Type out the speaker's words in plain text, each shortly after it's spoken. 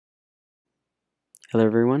Hello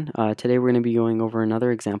everyone. Today we're going to be going over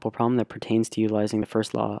another example problem that pertains to utilizing the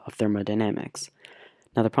first law of thermodynamics.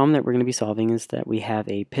 Now the problem that we're going to be solving is that we have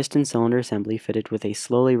a piston cylinder assembly fitted with a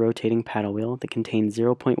slowly rotating paddle wheel that contains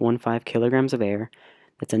 0.15 kilograms of air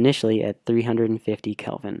that's initially at 350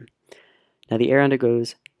 Kelvin. Now the air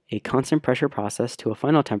undergoes a constant pressure process to a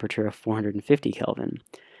final temperature of 450 Kelvin.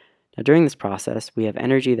 Now during this process we have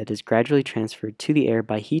energy that is gradually transferred to the air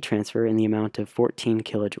by heat transfer in the amount of 14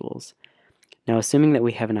 kilojoules. Now, assuming that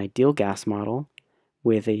we have an ideal gas model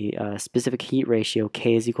with a specific heat ratio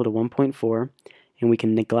K is equal to 1.4, and we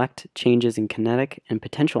can neglect changes in kinetic and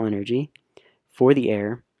potential energy for the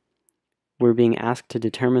air, we're being asked to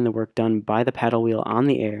determine the work done by the paddle wheel on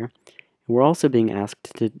the air. We're also being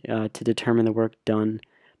asked to determine the work done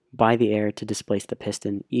by the air to displace the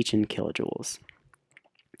piston, each in kilojoules.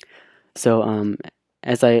 So,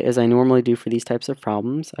 as I normally do for these types of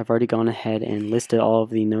problems, I've already gone ahead and listed all of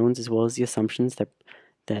the knowns as well as the assumptions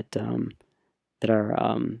that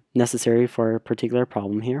are necessary for a particular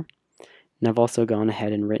problem here. And I've also gone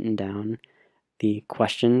ahead and written down the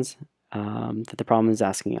questions that the problem is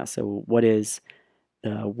asking us. So what is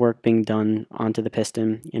the work being done onto the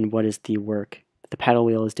piston, and what is the work that the paddle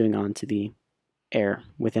wheel is doing onto the air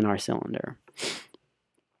within our cylinder?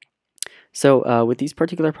 So with these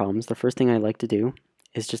particular problems, the first thing I like to do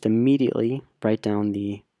is just immediately write down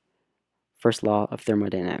the first law of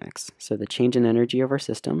thermodynamics. So the change in energy of our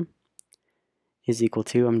system is equal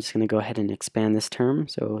to, I'm just going to go ahead and expand this term,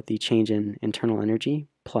 so the change in internal energy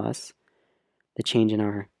plus the change in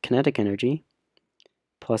our kinetic energy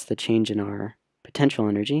plus the change in our potential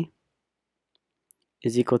energy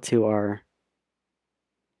is equal to our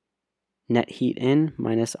net heat in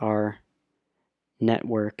minus our net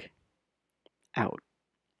work out.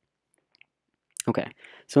 Okay,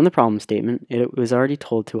 so in the problem statement, it was already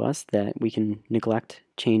told to us that we can neglect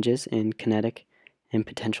changes in kinetic and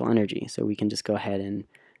potential energy, so we can just go ahead and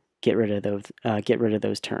get rid of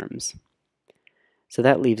those terms. So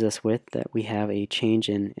that leaves us with that we have a change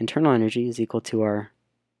in internal energy is equal to our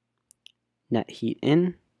net heat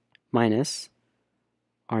in minus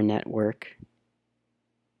our net work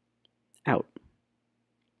out.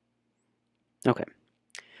 Okay,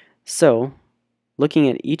 so looking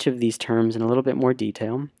at each of these terms in a little bit more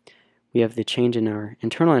detail, we have the change in our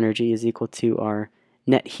internal energy is equal to our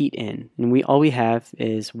net heat in. And all we have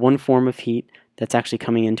is one form of heat that's actually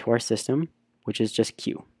coming into our system, which is just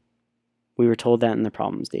Q. We were told that in the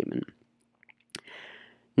problem statement.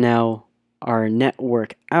 Now, our net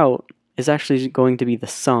work out is actually going to be the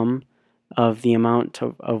sum of the amount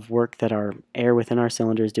of work that our air within our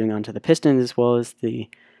cylinder is doing onto the piston, as well as the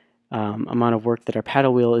amount of work that our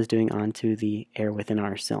paddle wheel is doing onto the air within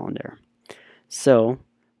our cylinder. So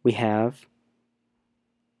we have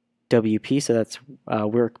WP, so that's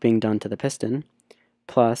work being done to the piston,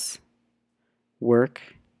 plus work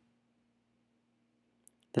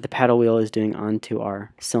that the paddle wheel is doing onto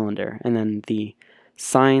our cylinder. And then the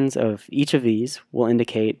signs of each of these will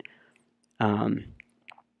indicate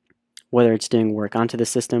whether it's doing work onto the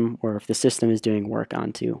system or if the system is doing work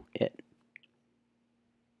onto it.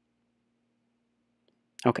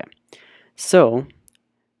 Okay, so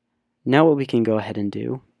now what we can go ahead and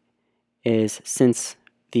do is, since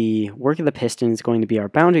the work of the piston is going to be our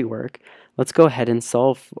boundary work, let's go ahead and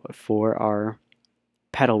solve for our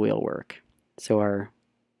paddle wheel work. So our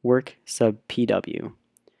work sub PW.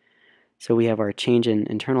 So we have our change in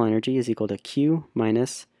internal energy is equal to Q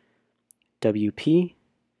minus WP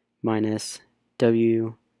minus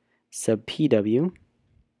W sub PW.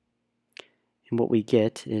 And what we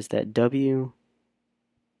get is that W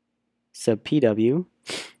sub PW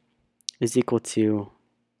is equal to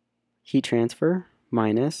heat transfer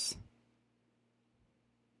minus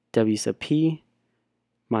W sub P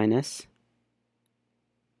minus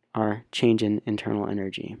our change in internal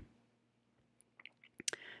energy.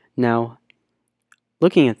 Now,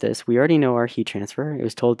 looking at this, we already know our heat transfer. It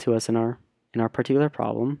was told to us in our particular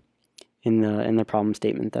problem, in the problem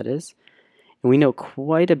statement, that is. And we know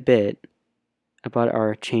quite a bit about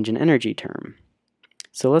our change in energy term.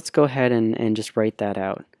 So let's go ahead and just write that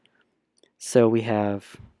out. So we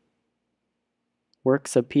have work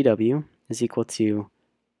sub PW is equal to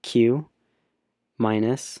Q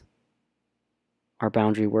minus our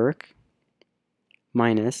boundary work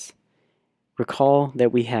minus, recall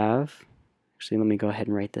that we have, actually let me go ahead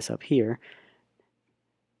and write this up here,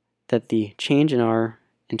 that the change in our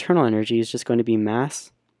internal energy is just going to be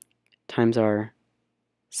mass times our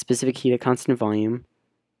specific heat at constant volume,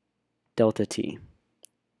 delta T.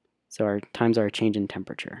 So our times our change in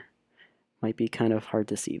temperature. Might be kind of hard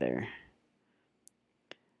to see there.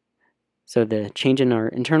 So the change in our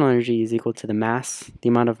internal energy is equal to the mass, the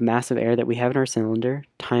amount of mass of air that we have in our cylinder,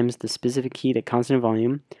 times the specific heat at constant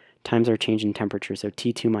volume, times our change in temperature, so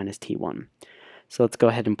T2 minus T1. So let's go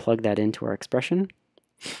ahead and plug that into our expression.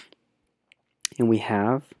 And we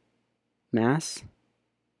have mass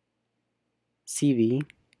CV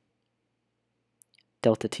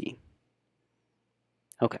delta T.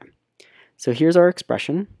 Okay, so here's our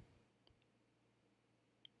expression.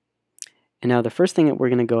 And now the first thing that we're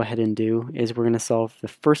going to go ahead and do is we're going to solve the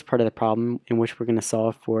first part of the problem, in which we're going to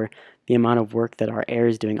solve for the amount of work that our air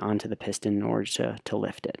is doing onto the piston in order to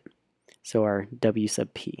lift it. So our W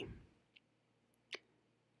sub P.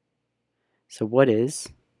 So what is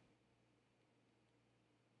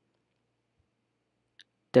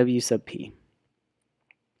W sub P?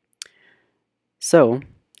 So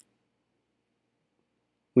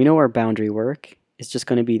we know our boundary work is just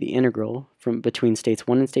going to be the integral from between states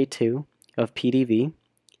 1 and state 2 of P dV.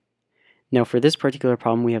 Now for this particular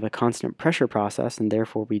problem we have a constant pressure process, and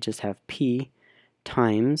therefore we just have P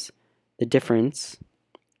times the difference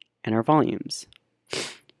in our volumes.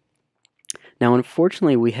 Now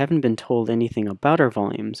unfortunately we haven't been told anything about our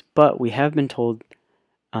volumes, but we have been told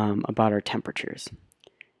about our temperatures.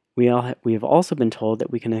 We have also been told that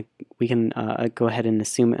we can go ahead and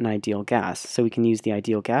assume an ideal gas, so we can use the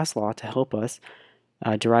ideal gas law to help us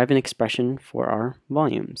derive an expression for our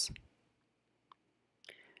volumes.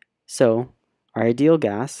 So our ideal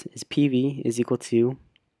gas is PV is equal to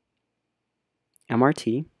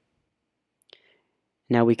MRT.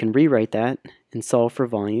 Now we can rewrite that and solve for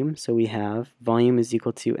volume. So we have volume is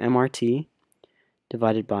equal to MRT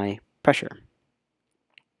divided by pressure.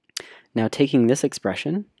 Now taking this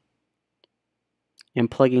expression and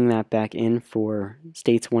plugging that back in for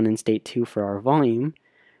states 1 and state 2 for our volume,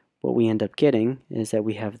 what we end up getting is that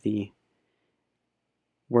we have the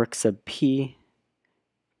work sub P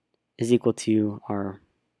is equal to our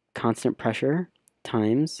constant pressure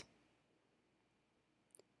times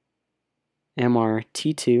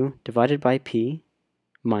MRT2 divided by P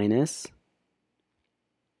minus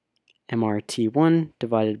MRT1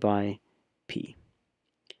 divided by P.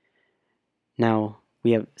 Now,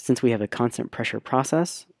 since we have a constant pressure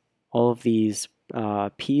process, all of these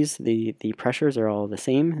P's, the pressures are all the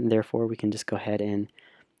same, and therefore we can just go ahead and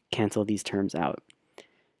cancel these terms out.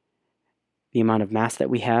 The amount of mass that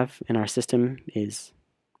we have in our system is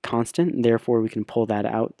constant, and therefore we can pull that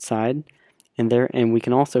outside, and we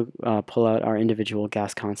can also pull out our individual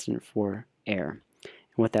gas constant for air.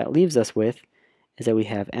 And what that leaves us with is that we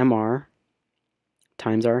have MR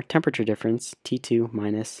times our temperature difference, T2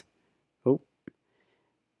 minus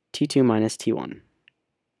T1.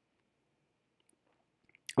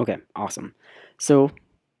 Okay, awesome. So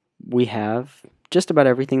we have just about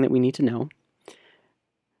everything that we need to know.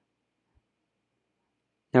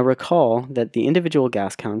 Now recall that the individual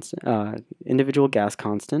gas constant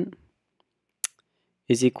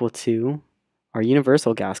is equal to our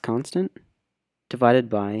universal gas constant divided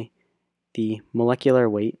by the molecular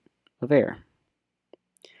weight of air.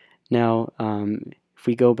 Now, if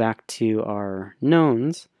we go back to our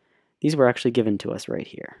knowns, these were actually given to us right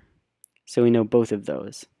here. So we know both of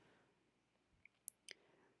those,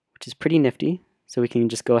 which is pretty nifty. So we can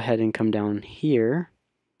just go ahead and come down here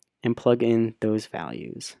and plug in those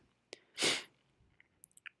values.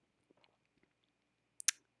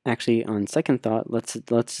 Actually, on second thought, let's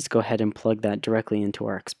just go ahead and plug that directly into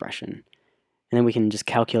our expression. And then we can just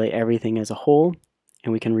calculate everything as a whole,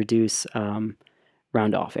 and we can reduce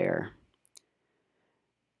round off error.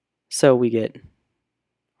 So we get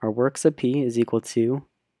our work sub P is equal to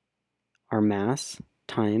our mass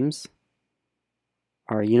times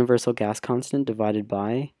our universal gas constant divided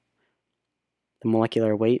by the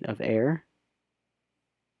molecular weight of air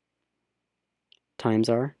times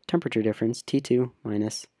our temperature difference, T2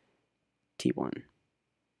 minus T1.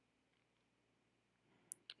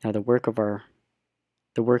 Now the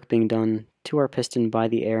work being done to our piston by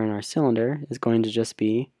the air in our cylinder is going to just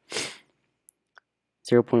be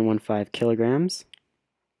 0.15 kilograms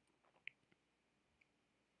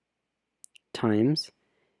times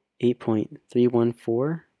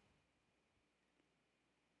 8.314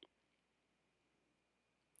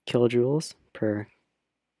 kilojoules per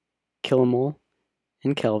kilomole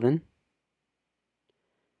in Kelvin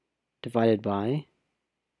divided by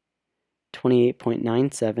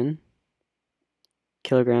 28.97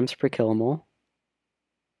 kilograms per kilomole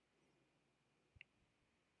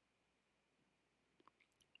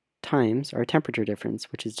times our temperature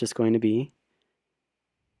difference, which is just going to be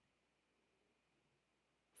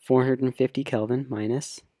 450 Kelvin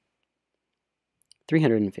minus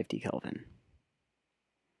 350 Kelvin.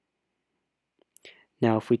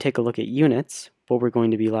 Now if we take a look at units, what we're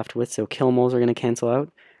going to be left with, so kilomoles are going to cancel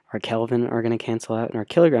out, our Kelvin are going to cancel out, and our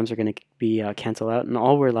kilograms are going to be cancel out, and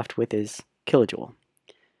all we're left with is kilojoule.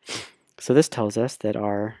 So this tells us that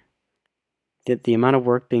the amount of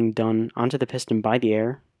work being done onto the piston by the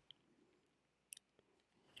air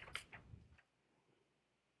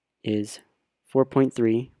is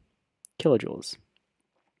 4.3 kilojoules.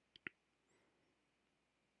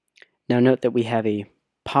 Now note that we have a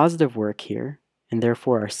positive work here, and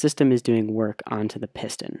therefore our system is doing work onto the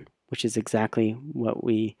piston, which is exactly what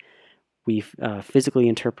we physically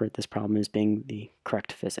interpret this problem as being the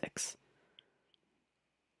correct physics.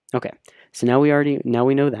 Okay, so now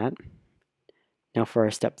we know that. Now for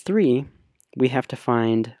our step 3, we have to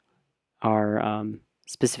find our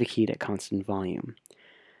specific heat at constant volume.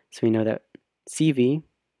 So we know that CV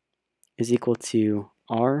is equal to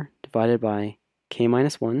R divided by K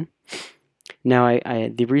minus 1. Now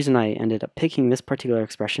the reason I ended up picking this particular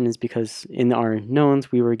expression is because in our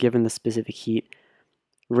knowns we were given the specific heat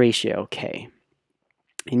ratio K.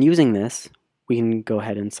 And using this, we can go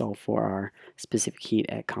ahead and solve for our specific heat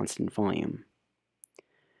at constant volume.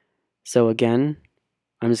 So again,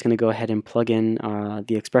 I'm just going to go ahead and plug in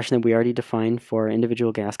the expression that we already defined for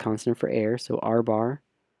individual gas constant for air, so R bar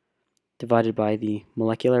divided by the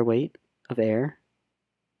molecular weight of air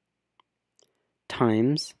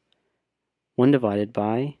times 1 divided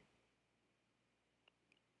by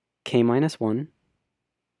K minus 1.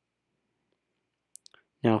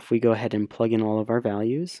 Now if we go ahead and plug in all of our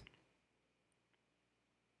values,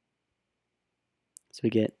 so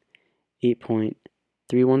we get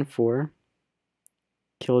 8.314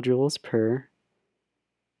 kilojoules per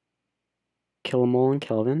kilomole in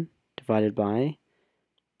Kelvin divided by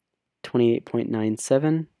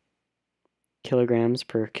 28.97 kilograms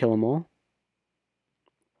per kilomole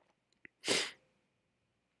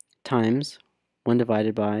times 1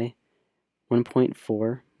 divided by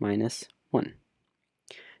 1.4 minus 1.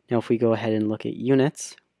 Now if we go ahead and look at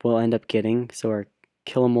units, we'll end up getting, so our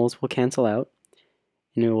kilomoles will cancel out,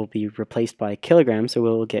 and it will be replaced by kilograms, so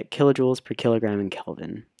we'll get kilojoules per kilogram in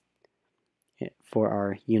Kelvin for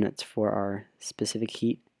our units for our specific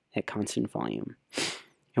heat at constant volume.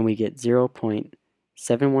 And we get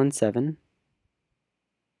 0.717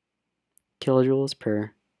 kilojoules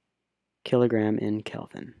per kilogram in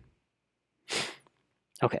Kelvin.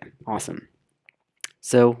 Okay, awesome.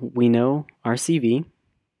 So we know our CV,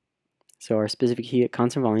 so our specific heat at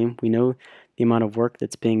constant volume. We know the amount of work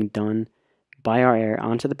that's being done by our air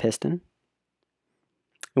onto the piston.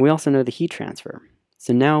 And we also know the heat transfer.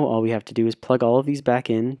 So now all we have to do is plug all of these back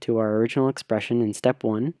into our original expression in step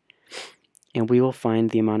 1, and we will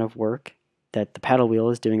find the amount of work that the paddle wheel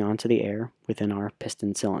is doing onto the air within our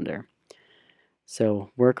piston cylinder.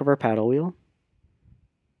 So work of our paddle wheel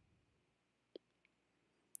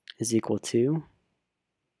is equal to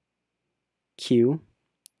Q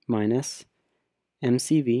minus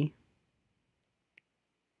MCV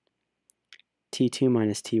T2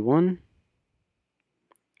 minus T1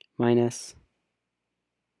 minus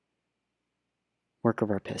work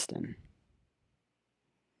of our piston.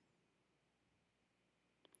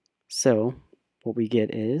 So what we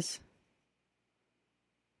get is,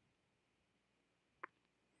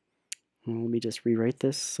 let me just rewrite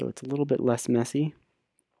this so it's a little bit less messy.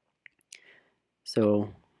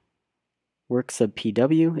 So work sub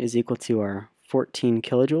PW is equal to our 14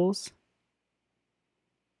 kilojoules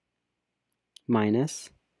minus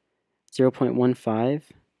 0.15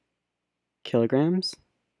 kilograms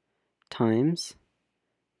times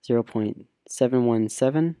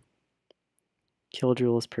 0.717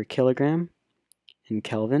 kilojoules per kilogram in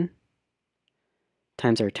Kelvin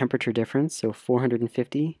times our temperature difference, so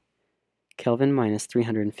 450 Kelvin minus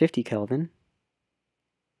 350 Kelvin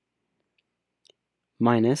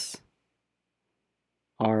minus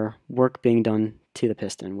our work being done to the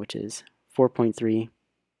piston, which is 4.3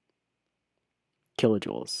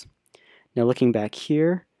 kilojoules. Now looking back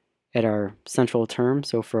here at our central term,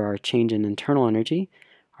 so for our change in internal energy,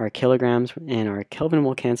 our kilograms and our Kelvin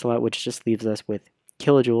will cancel out, which just leaves us with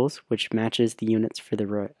kilojoules, which matches the units for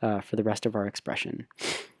the rest of our expression.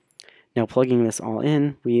 Now plugging this all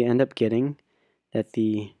in, we end up getting that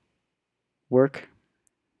the work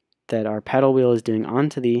that our paddle wheel is doing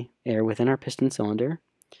onto the air within our piston cylinder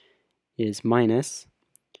is minus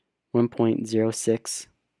 1.06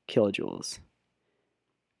 kilojoules,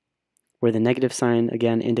 where the negative sign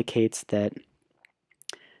again indicates that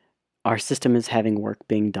our system is having work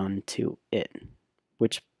being done to it,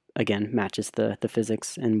 which again matches the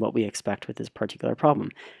physics and what we expect with this particular problem.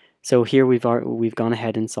 So here we've gone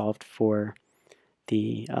ahead and solved for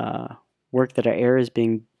the work that our air is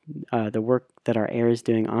being the work that our air is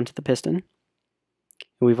doing onto the piston.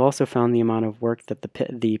 And we've also found the amount of work that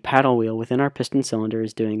the paddle wheel within our piston cylinder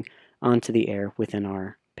is doing onto the air within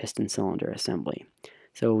our piston cylinder assembly.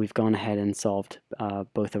 So we've gone ahead and solved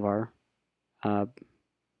both of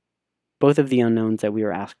the unknowns that we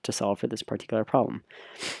were asked to solve for this particular problem.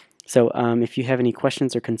 So if you have any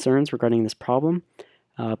questions or concerns regarding this problem,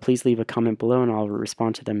 please leave a comment below and I'll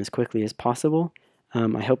respond to them as quickly as possible.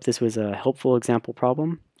 I hope this was a helpful example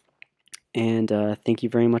problem, and thank you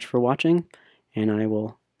very much for watching, and I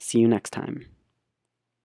will see you next time.